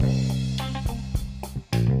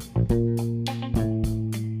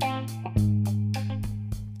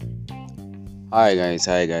Hi guys.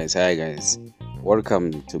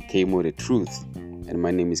 Welcome to Kemo the Truth, and my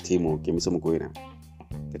name is Kemiso Mugoina,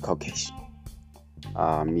 the Caucasian.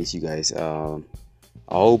 Miss you guys. I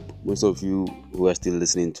hope most of you who are still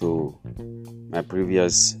listening to my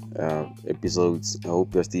previous episodes, I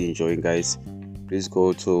hope you're still enjoying, guys. Please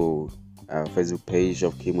go to our Facebook page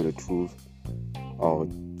of Kemo the Truth, or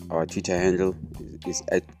our Twitter handle is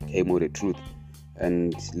at Kemo the Truth,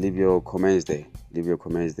 and leave your comments there.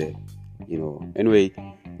 Anyway,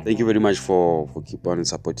 thank you very much for keep on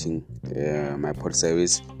supporting my pod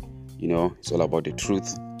series. It's all about the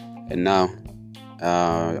truth. And now,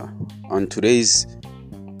 on today's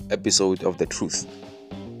episode of the truth,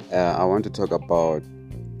 I want to talk about.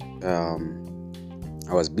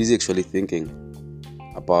 I was busy actually thinking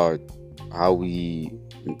about how we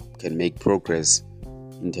can make progress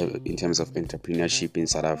in terms of entrepreneurship in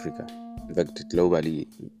South Africa, in fact globally.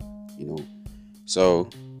 So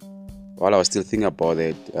while I was still thinking about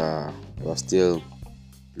it, I was still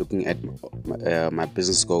looking at my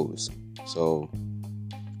business goals. So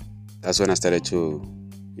that's when I started to,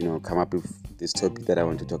 come up with this topic that I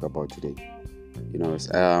want to talk about today.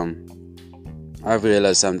 I've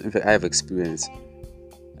realized something. In fact, I have experienced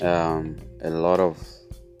a lot of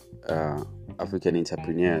African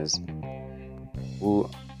entrepreneurs who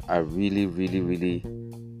are really, really, really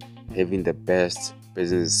having the best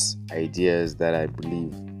business ideas that I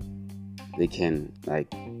believe they can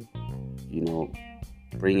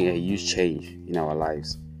bring a huge change in our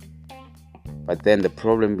lives. But then the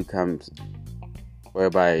problem becomes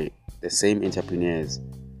whereby the same entrepreneurs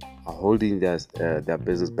are holding their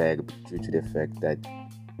business back due to the fact that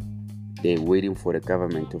they're waiting for the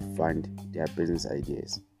government to fund their business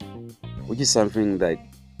ideas, which is something that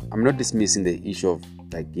I'm not dismissing the issue of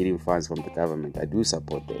getting funds from the government. I do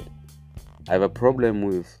support that. I have a problem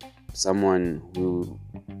with someone who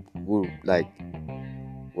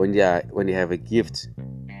when they have a gift,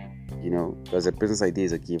 because a business idea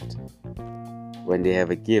is a gift. When they have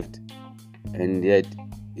a gift, and yet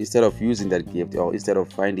instead of using that gift, or instead of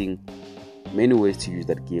finding many ways to use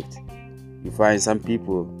that gift, you find some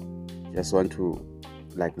people just want to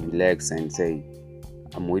relax and say,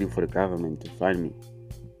 I'm waiting for the government to fund me.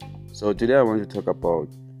 So today I want to talk about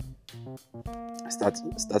start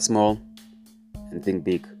small and think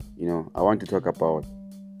big. I want to talk about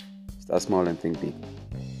start small and think big.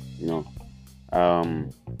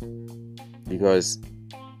 Because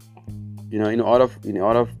in order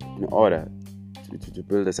to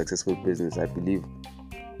build a successful business, I believe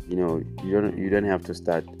you don't have to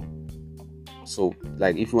start. So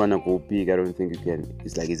if you want to go big, I don't think you can.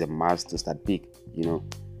 It's a must to start big. You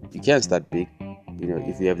can start big,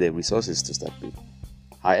 if you have the resources to start big.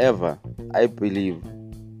 However, I believe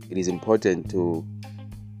it is important to,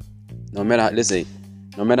 no matter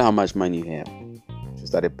how much money you have to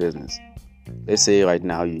start a business. Let's say right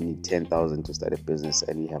now you need 10,000 to start a business,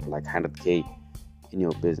 and you have 100k in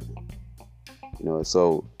your business.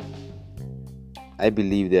 So I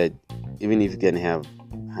believe that even if you can have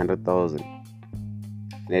 100,000,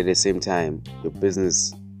 and at the same time your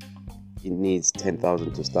business it needs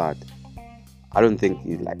 10,000 to start, I don't think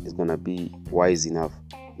it's gonna be wise enough,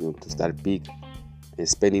 to start big and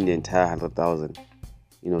spending the entire 100,000,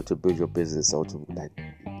 to build your business, or to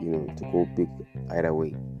to go big either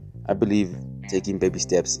way. I believe taking baby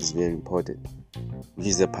steps is very important, which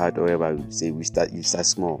is the part where we say you start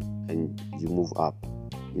small and you move up.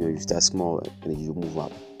 You start small and you move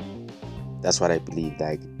up. That's what I believe.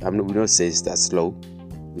 We don't say start slow.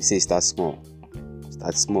 We say start small.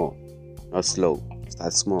 Start small, not slow.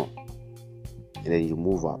 Start small, and then you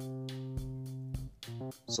move up.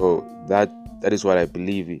 So that is what I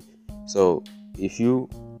believe in. So if you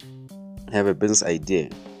have a business idea,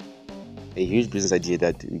 a huge business idea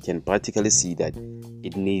that we can practically see that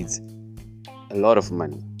it needs a lot of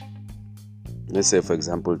money. Let's say, for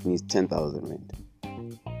example, it needs 10,000 rand,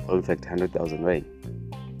 or in fact 100,000 rand,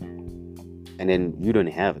 and then you don't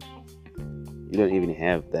have it. You don't even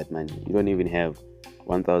have that money. You don't even have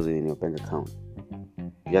 1,000 in your bank account.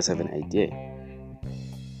 You just have an idea.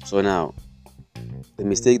 So now, the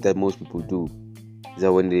mistake that most people do is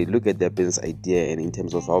that when they look at their business idea and in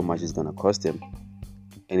terms of how much it's gonna cost them,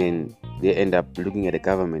 and then they end up looking at the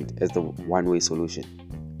government as the one-way solution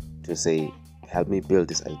to say, help me build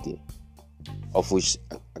this idea. Of which,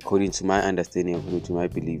 according to my understanding, according to my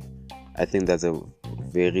belief, I think that's a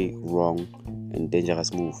very wrong and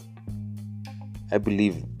dangerous move. I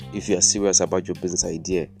believe if you are serious about your business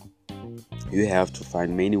idea, you have to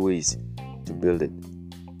find many ways to build it.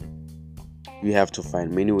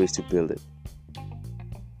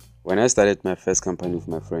 When I started my first company with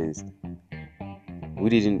my friends, We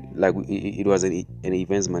didn't like it was an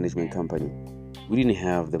events management company. We didn't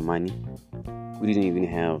have the money. We didn't even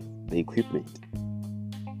have the equipment,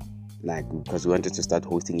 like, because we wanted to start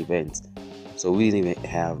hosting events. So we didn't even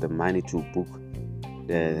have the money to book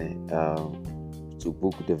the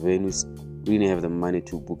venues. We didn't have the money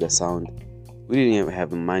to book a sound. We didn't even have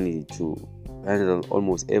the money to handle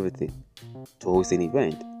almost everything to host an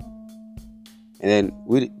event. And then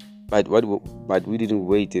we didn't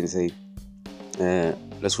wait and say,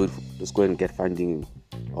 let's go and get funding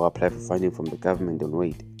or apply for funding from the government and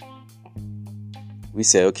wait. We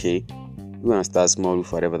said, okay, we want to start small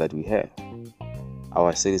with whatever that we have. I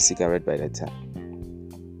was selling cigarette by that time,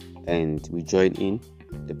 and we joined in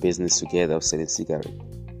the business together of selling cigarette,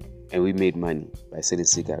 and we made money by selling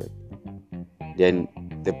cigarette. Then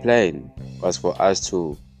the plan was for us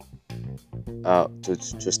to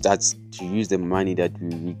start to use the money that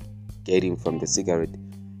we were getting from the cigarette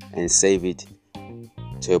and save it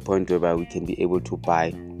to a point whereby we can be able to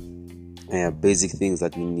buy basic things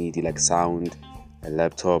that we need, like sound, a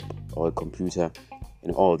laptop or a computer,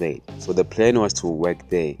 and all that. So the plan was to work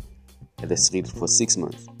there at the street for 6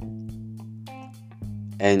 months,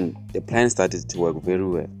 and the plan started to work very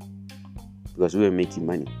well because we were making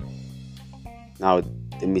money. Now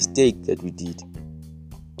the mistake that we did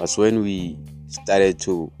was when we started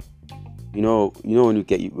to,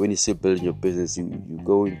 when you say building your business, you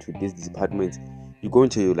go into this department, you go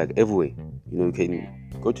into like everywhere. You can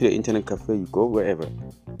go to the internet cafe, you go wherever.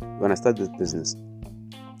 You want to start this business.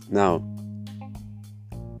 Now,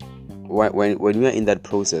 when we are in that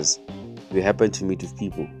process, we happened to meet with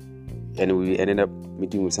people, and we ended up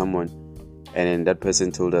meeting with someone, and then that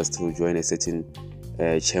person told us to join a certain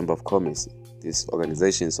chamber of commerce, these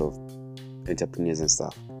organizations of entrepreneurs and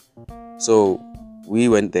stuff. So we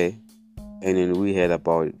went there, and then we heard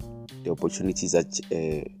about the opportunities that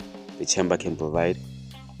the chamber can provide,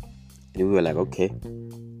 and we were like, okay,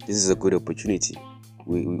 this is a good opportunity.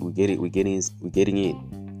 We're getting in.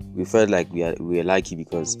 We felt like we are lucky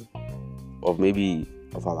because of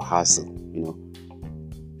our hustle,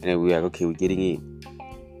 and then we were like, okay, we're getting in.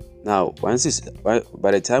 Now, by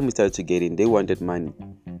the time we started to get in, they wanted money,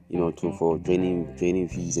 for training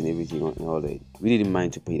fees and everything and all that. We didn't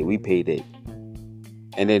mind to pay that. We paid it.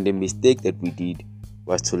 And then the mistake that we did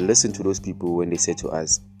was to listen to those people when they said to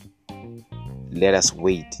us, let us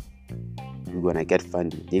wait. We're going to get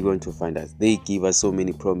funding. They're going to find us. They gave us so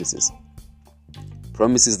many promises.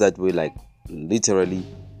 Promises that were like literally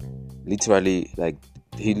like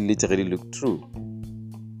they literally looked true.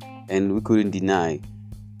 And we couldn't deny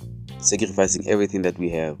sacrificing everything that we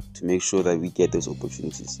have to make sure that we get those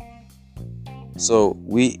opportunities. So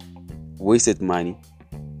we wasted money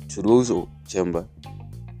to those chamber.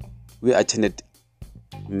 We attended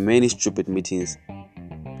many stupid meetings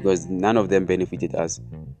because none of them benefited us.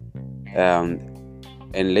 And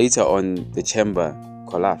later on, the chamber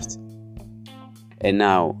collapsed. And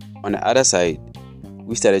now, on the other side,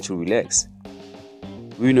 we started to relax.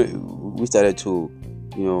 We started to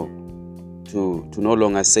no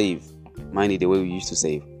longer save money the way we used to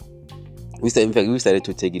save. We started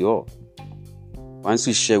to take it all. Once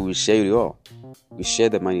we share it all. We share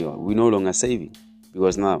the money all. We no longer save it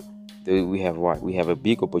because now we have what? We have a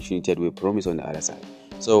big opportunity that we promised on the other side.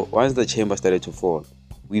 So once the chamber started to fall,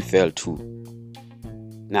 we fell too.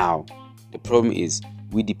 Now the problem is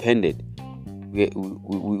we depended. We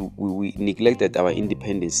neglected our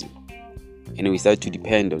independence, and we started to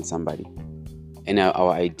depend on somebody, and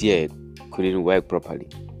our idea couldn't work properly.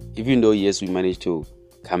 Even though yes, we managed to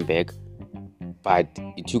come back, but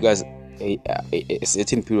it took us a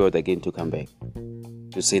certain period again to come back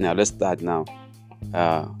to say, now let's start now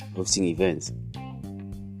hosting events.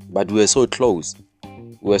 But we were so close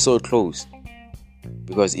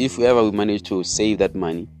because if ever we managed to save that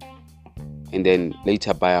money and then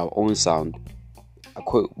later buy our own sound,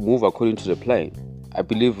 move according to the plan, I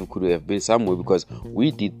believe we could have been somewhere because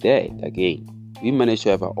we did that again. We managed to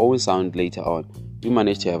have our own sound later on. We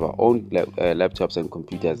managed to have our own laptops and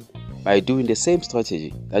computers by doing the same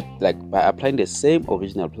strategy, by applying the same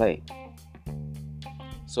original plan.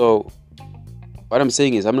 So what I'm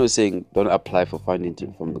saying is, I'm not saying don't apply for funding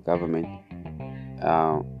from the government.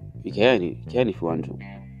 You can if you want to.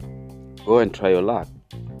 Go and try your luck.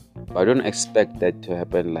 But don't expect that to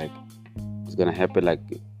happen like it's gonna happen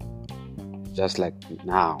just like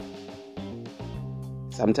now.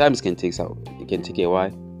 Sometimes it can take a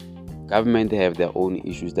while. Government, they have their own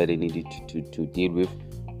issues that they need to deal with,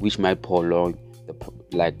 which might prolong the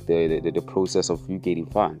process of you getting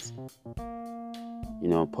funds.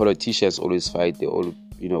 Politicians always fight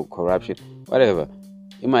corruption, whatever.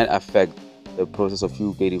 It might affect the process of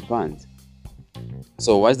you getting funds.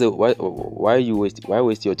 So why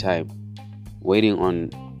waste your time waiting on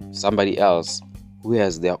somebody else who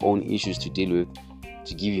has their own issues to deal with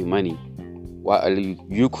to give you money? Why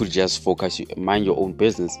you could just mind your own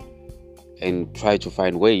business and try to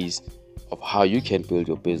find ways of how you can build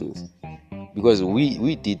your business. Because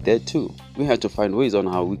we did that too. We had to find ways on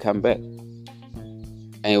how we come back,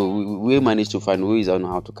 and we managed to find ways on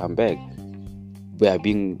how to come back by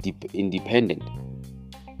being independent,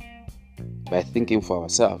 by thinking for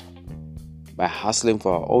ourselves, by hustling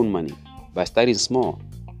for our own money, by starting small.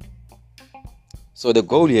 So the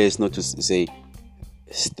goal here is not to say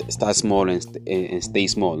start small and stay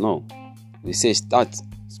small. No, we say start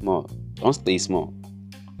small, don't stay small.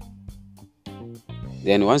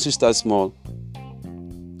 Then once you start small,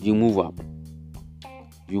 you move up.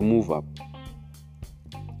 You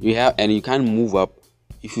can't move up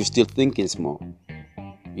if you're still thinking small.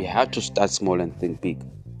 You have to start small and think big,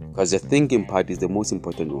 because the thinking part is the most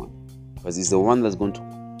important one, because it's the one that's going to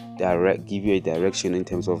give you a direction in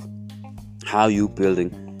terms of how you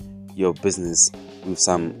building your business through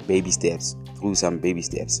some baby steps.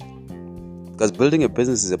 Because building a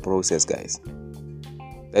business is a process, guys.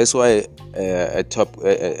 That's why at top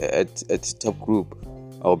group,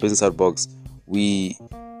 our Business Outbox, we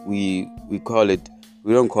call it.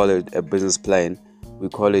 We don't call it a business plan. We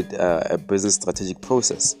call it a business strategic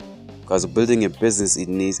process. Because building a business, it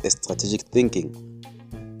needs a strategic thinking,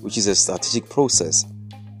 which is a strategic process.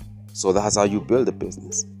 So that's how you build a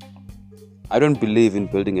business. I don't believe in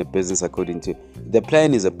building a business according to the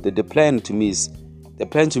plan. The plan to me is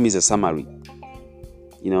a summary.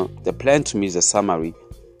 The plan to me is a summary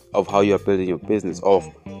of how you are building your business,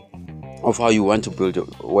 of how you want to build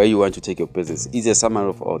where you want to take your business. It's a summary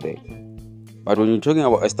of all that. But when you're talking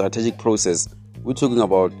about a strategic process, we're talking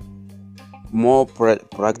about more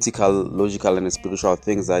practical, logical, and spiritual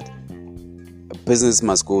things that a business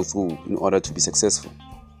must go through in order to be successful.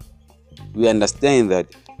 We understand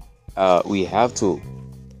that we have to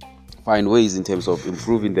find ways in terms of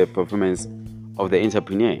improving the performance of the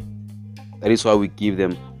entrepreneur. That is why we give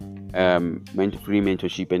them free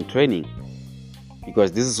mentorship and training,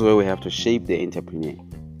 because this is where we have to shape the entrepreneur.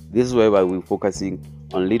 This is where we're focusing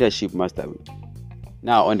on leadership mastery.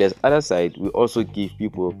 Now, on the other side, we also give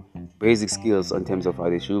people basic skills in terms of how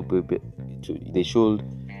they should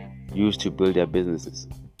use to build their businesses,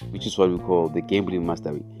 which is what we call the gambling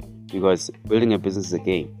mastery. Because building a business is a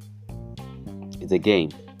game. It's a game.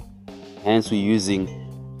 Hence, we're using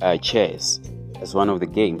chess as one of the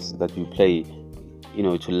games that we play,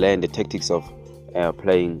 to learn the tactics of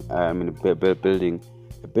building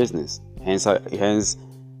a business. Hence, I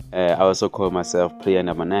also call myself player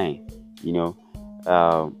number 9.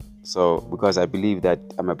 So because I believe that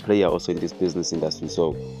I'm a player also in this business industry.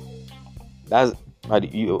 So that's. But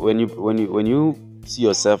when you see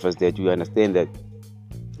yourself as that, you understand that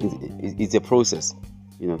it's a process,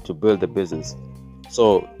 to build a business.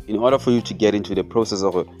 So in order for you to get into the process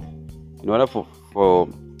in order for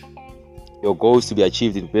your goals to be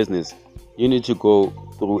achieved in business, you need to go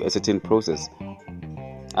through a certain process.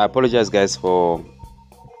 I apologize, guys, for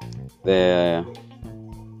the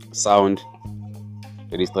sound.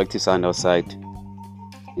 The distractive sound outside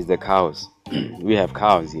is the cows. We have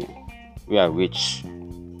cows here. We are rich.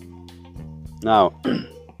 Now,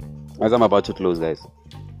 as I'm about to close, guys,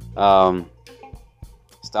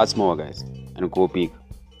 start small, guys, and go big.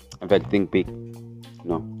 In fact, think big.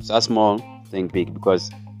 Start small, think big,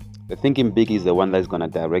 because the thinking big is the one that's gonna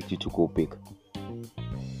direct you to go big.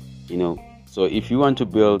 So if you want to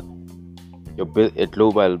build a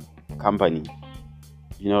global company,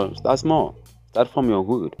 start small. Start from your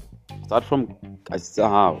hood. Start from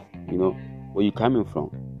how, where you're coming from.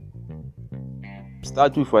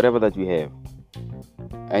 Start with whatever that you have,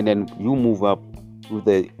 and then you move up with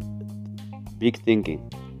the big thinking.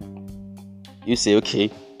 You say, okay,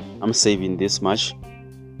 I'm saving this much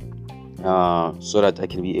so that I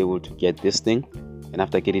can be able to get this thing, and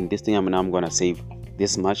after getting this thing, I'm gonna save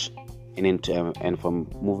this much, and then and from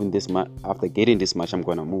moving this much, after getting this much, I'm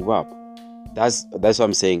gonna move up. That's what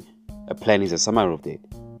I'm saying. A plan is a summary of that.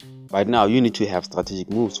 But now you need to have strategic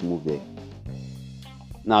moves to move there.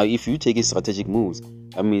 Now, if you're taking strategic moves,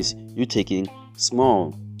 that means you're taking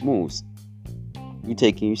small moves.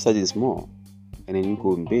 You're starting small, and then you're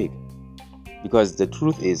going big. Because the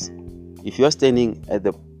truth is, if you're standing at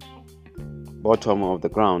the bottom of the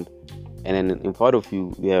ground, and then in front of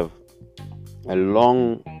you, you have a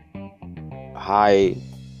long, high,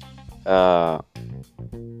 high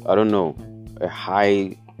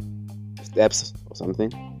steps or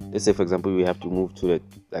something. Let's say, for example, we have to move to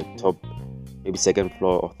the top, maybe second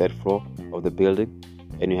floor or third floor of the building,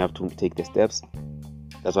 and you have to take the steps.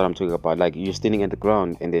 That's what I'm talking about. Like you're standing at the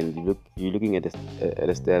ground, and then you're looking at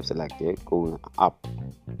the steps, and like they're going up.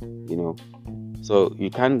 So you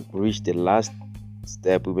can't reach the last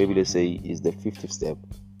step. Maybe let's say is the 50th step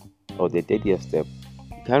or the 30th step.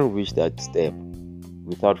 You can't reach that step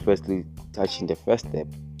without firstly touching the first step,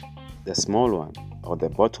 the small one or the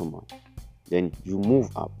bottom one. Then you move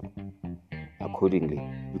up accordingly.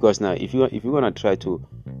 Because now, if you're gonna try to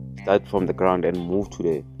start from the ground and move to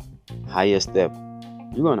the highest step,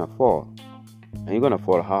 you're gonna fall, and you're gonna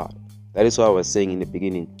fall hard. That is what I was saying in the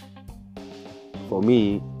beginning. For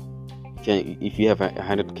me, if you have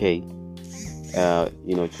 100k,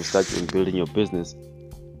 to start in building your business,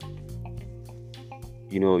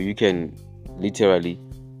 you can literally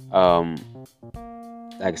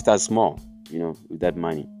like start small, with that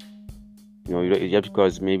money. Just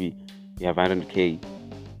because maybe you have 100k,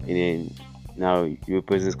 and then now your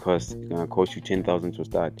business cost is gonna cost you 10,000 to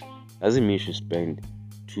start, doesn't mean you should spend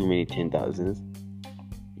too many 10,000s,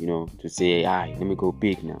 to say, let me go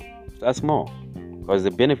big now. Start small, because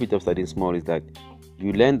the benefit of starting small is that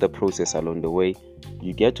you learn the process along the way.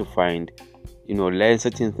 You get to find, learn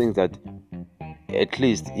certain things that at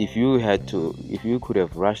least if you could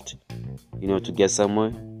have rushed, to get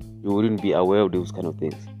somewhere, you wouldn't be aware of those kind of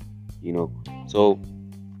things, So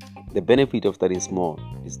the benefit of starting small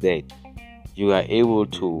is that you are able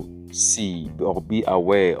to see or be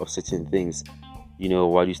aware of certain things,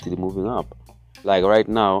 while you're still moving up. Like right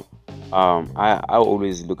now, I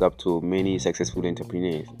always look up to many successful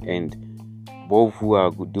entrepreneurs, and both who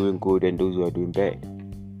are doing good and those who are doing bad.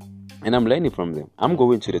 And I'm learning from them. I'm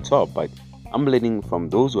going to the top, but I'm learning from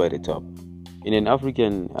those who are at the top. In an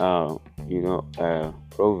African,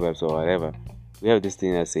 proverbs or whatever, we have this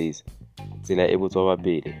thing that says, able to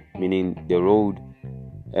meaning the road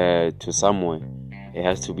to somewhere, it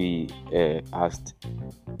has to be asked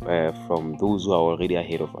from those who are already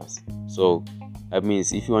ahead of us. So that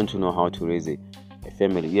means if you want to know how to raise a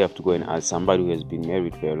family, you have to go and ask somebody who has been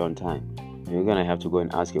married for a long time. And you're gonna have to go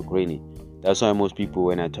and ask your granny. That's why most people,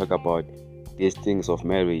 when I talk about these things of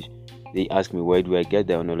marriage, they ask me, where do I get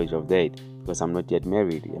the knowledge of that? Because I'm not yet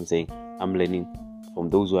married. I'm saying I'm learning from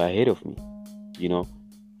those who are ahead of me.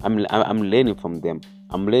 I'm learning from them.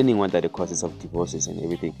 I'm learning what are the causes of divorces and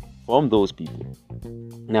everything from those people.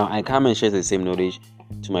 Now I come and share the same knowledge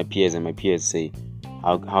to my peers, and my peers say,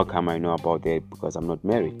 how come I know about that? Because I'm not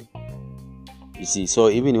married. You see, so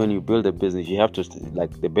even when you build a business, you have to,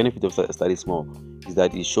 like, the benefit of starting small is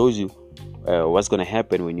that it shows you what's going to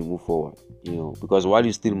happen when you move forward. Because while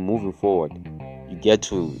you're still moving forward, you get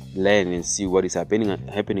to learn and see what is happening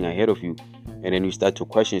ahead of you, and then you start to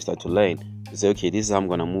question, you start to learn. You say, okay, this is how I'm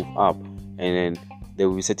going to move up, and then there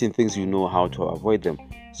will be certain things how to avoid them,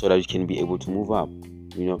 so that you can be able to move up.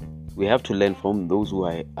 We have to learn from those who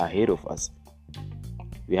are ahead of us.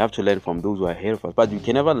 But we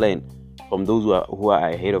can never learn from those who are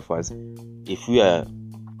ahead of us if we are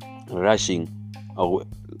rushing or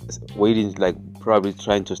waiting, like probably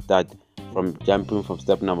trying to start from jumping from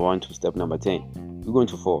step number 1 to step number 10. We're going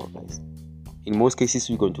to fall, guys. In most cases,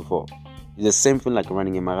 we're going to fall. It's the same thing like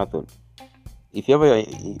running a marathon. If you're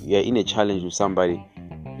in a challenge with somebody,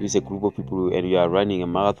 with a group of people, and you are running a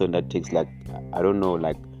marathon that takes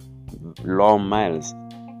long miles,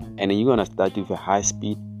 and then you're gonna start with a high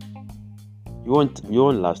speed, you won't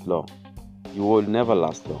last long. You will never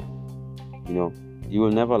last long. You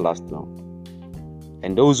will never last long.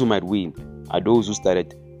 And those who might win are those who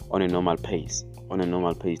started on a normal pace,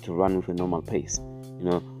 to run with a normal pace.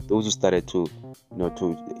 Those who started to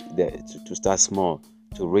start small,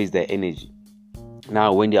 to raise their energy.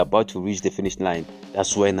 Now, when they're about to reach the finish line,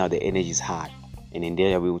 that's when now the energy is high, and then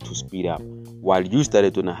they're able to speed up. While you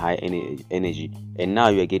started on a high energy, and now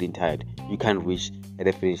you are getting tired, you can't reach at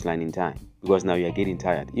the finish line in time, because now you are getting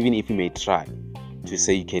tired. Even if you may try to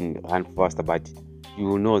say you can run faster, but you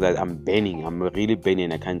will know that I'm really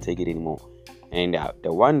burning, I can't take it anymore. And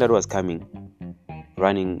the one that was coming,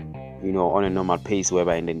 running, on a normal pace,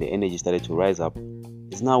 whereby and then the energy started to rise up,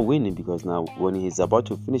 is now winning, because now when he's about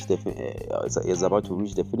to finish he's about to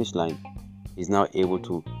reach the finish line, he's now able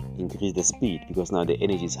to increase the speed, because now the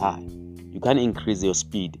energy is high. You can't increase your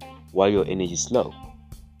speed while your energy is slow.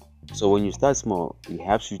 So when you start small, it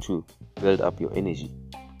helps you to build up your energy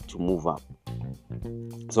to move up.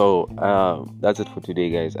 So that's it for today,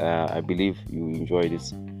 guys. I believe you enjoy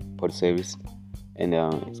this pod service, and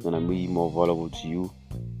it's gonna be more valuable to you,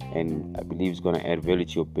 and I believe it's gonna add value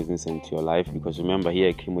to your business and to your life. Because remember, here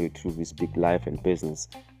at Came With The Truth, we speak life and business,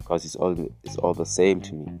 because it's all the same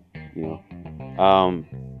to me.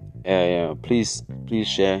 Please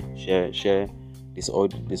share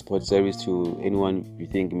this pod service to anyone you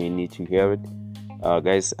think may need to hear it.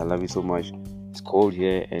 Guys, I love you so much. It's cold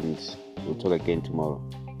here, and we'll talk again tomorrow.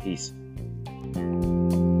 Peace.